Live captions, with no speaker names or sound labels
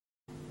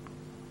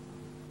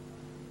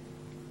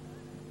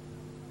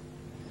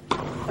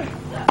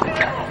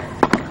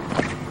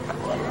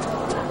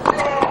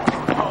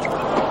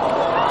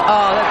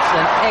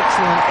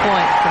excellent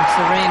point from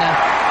Serena.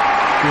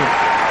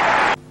 Yeah.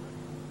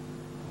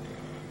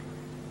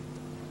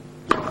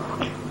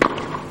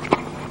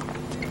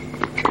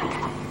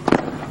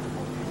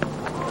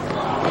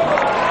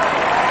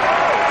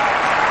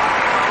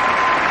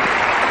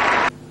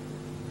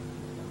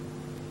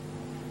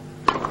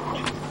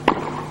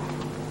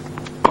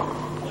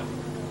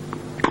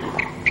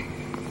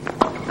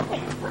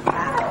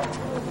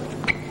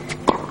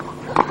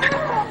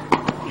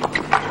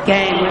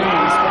 Game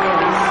winners.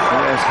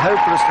 Yes,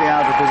 hopelessly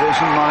out of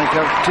position,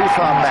 Monica. Too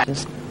far back.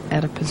 Just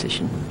out of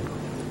position.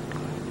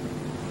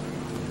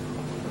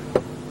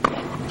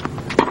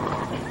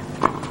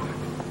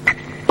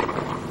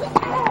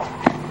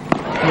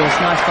 Yes,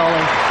 nice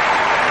volley.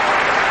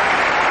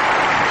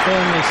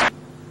 Firmly.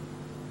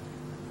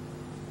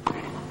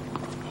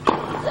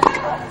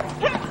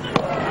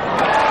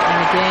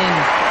 And again.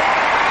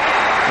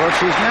 Well,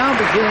 she's now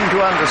beginning to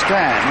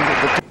understand that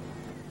the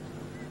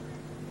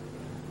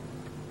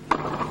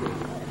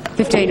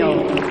 15-all.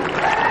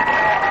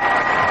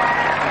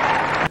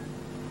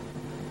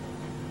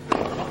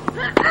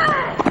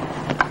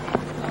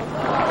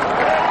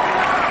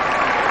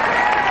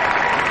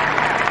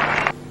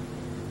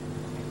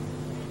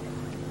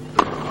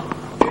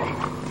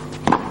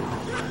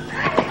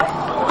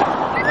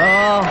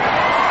 Oh,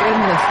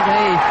 goodness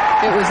me.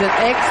 It was an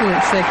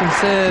excellent second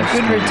serve.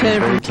 Good return very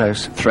from...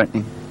 close,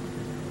 threatening.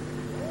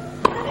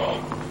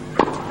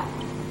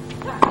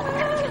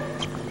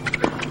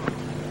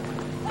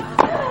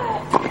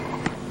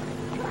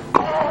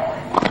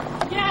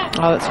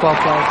 Oh, that's well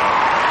played.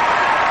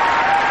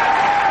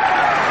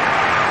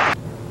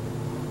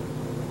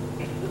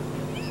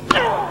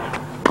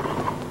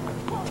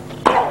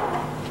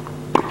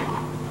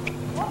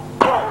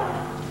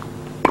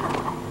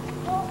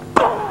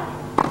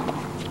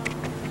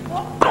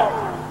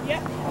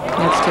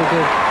 That's still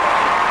good.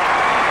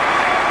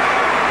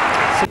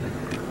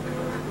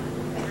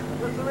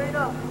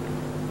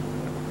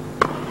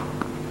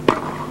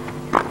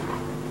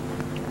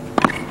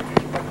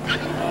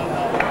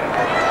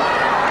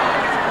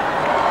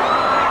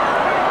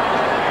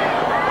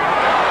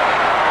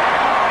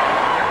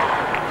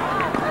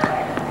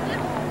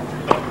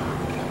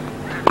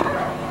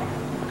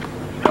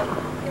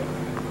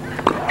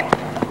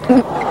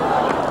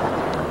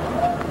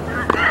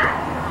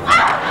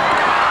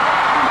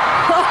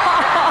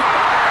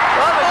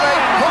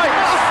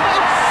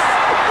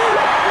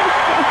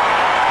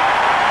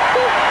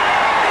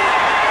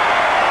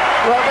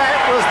 Well, that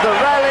was the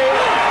rally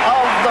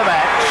of the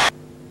match.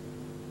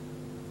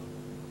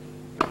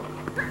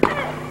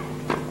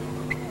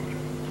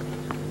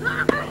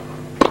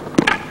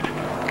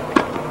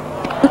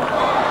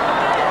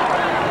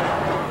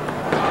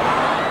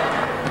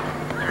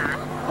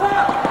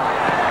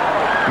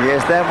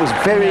 Yes, that was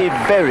very,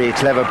 very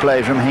clever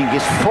play from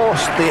Hingis.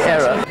 Forced the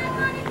error.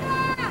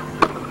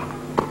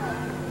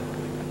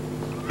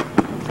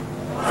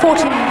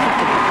 14.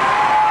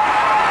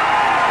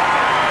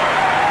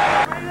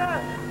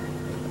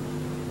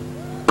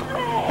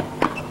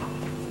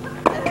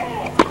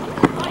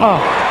 Oh.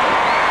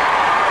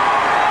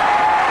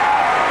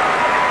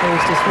 There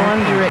was just one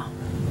direct...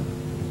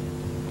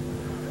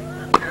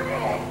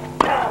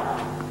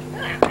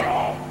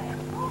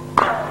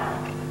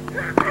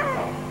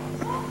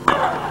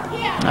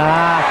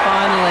 Ah,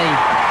 finally.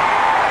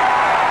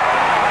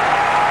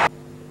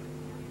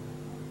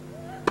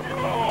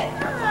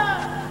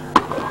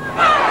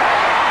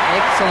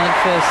 Excellent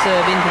first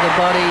serve into the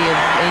body of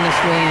Ines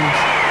Williams.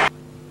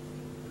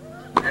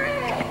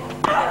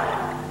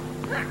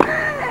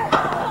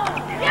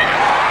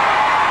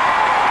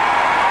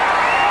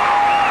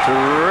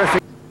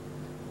 Terrific.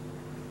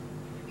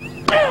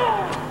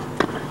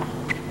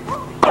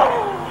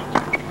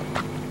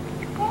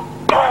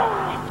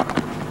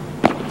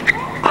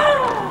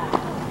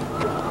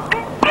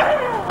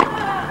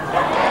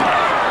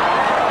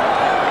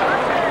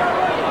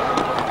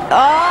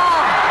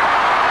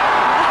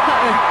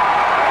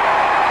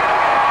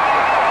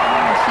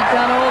 She's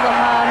done all the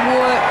hard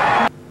work.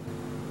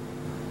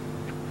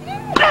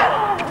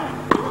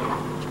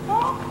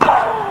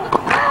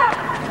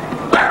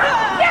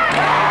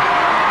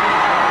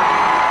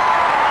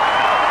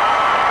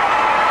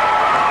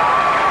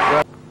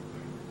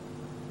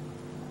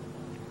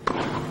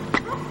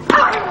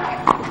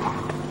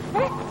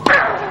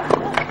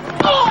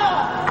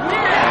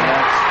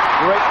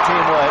 Great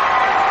teamwork.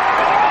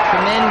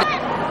 Tremendous.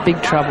 Big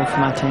trouble for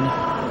Martina.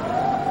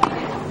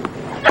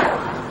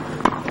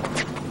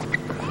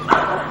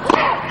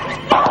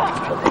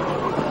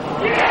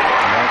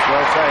 That's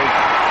well saved.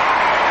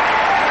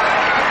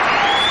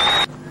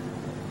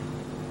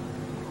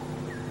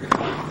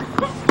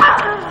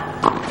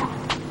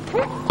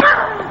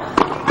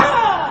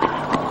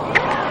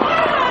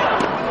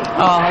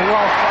 Oh,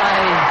 well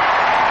played.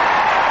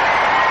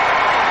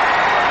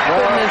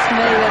 Goodness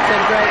me, that's a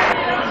great...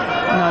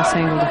 Nice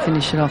angle to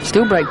finish it off.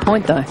 Still break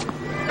point though.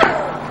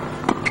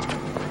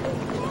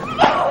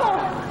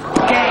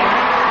 Game.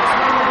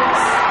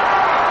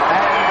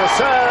 And the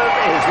serve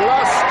is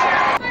lost.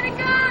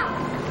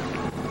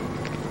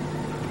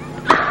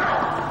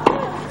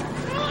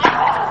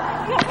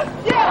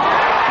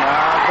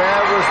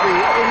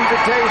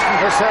 reputation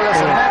for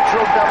Seles, a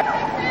natural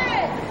double.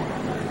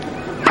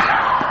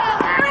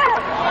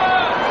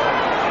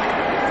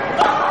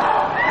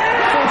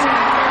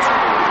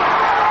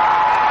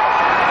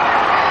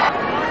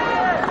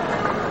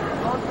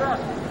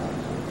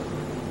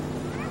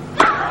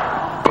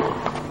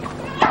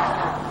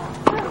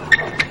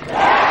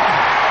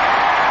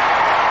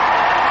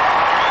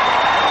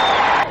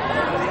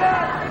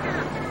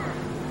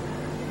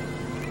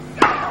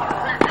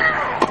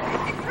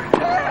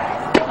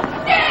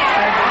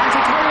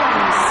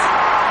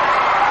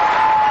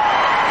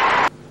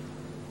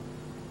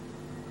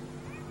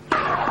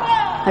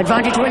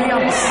 Advantage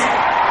Williams.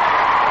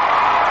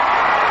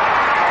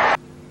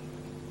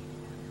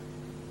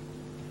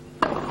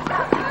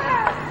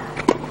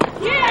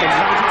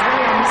 Advantage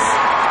Williams.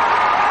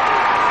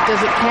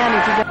 Does it count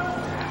if you go?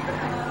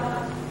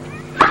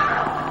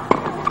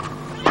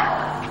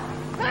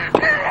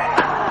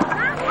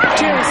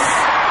 Cheers.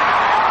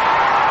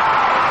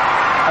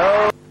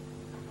 Oh.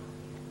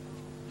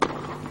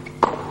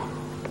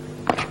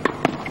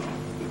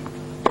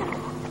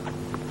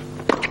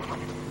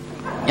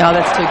 Oh,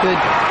 that's too good.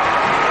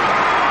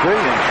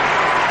 Brilliant.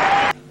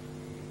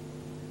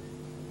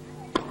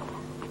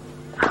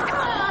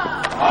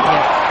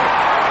 Yeah,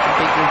 a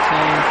big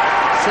return.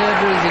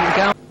 Server isn't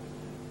going.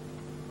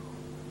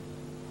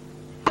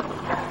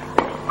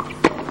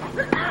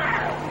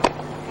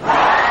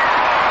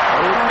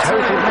 Oh,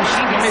 total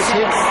miss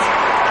hit.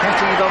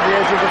 Catching it on the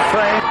edge of the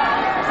frame.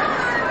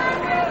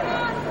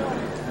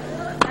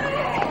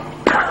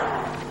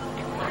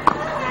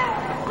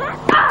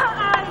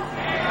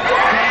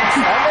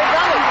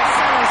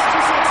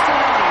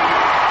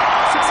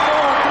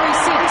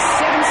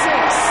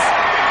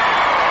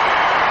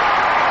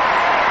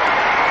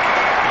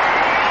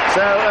 So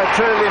a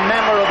truly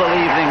memorable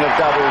evening of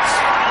doubles.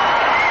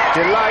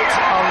 Delight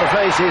on the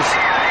faces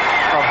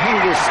of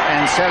Hingis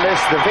and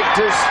Seles, the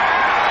victors,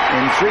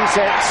 in 3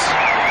 sets.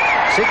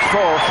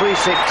 6-4,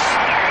 3-6,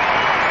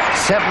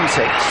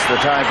 7-6, the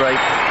tie-break.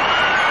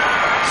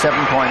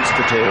 7 points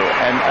to 2,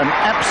 and an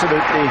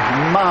absolutely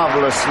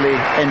marvellously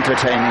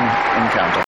entertaining encounter.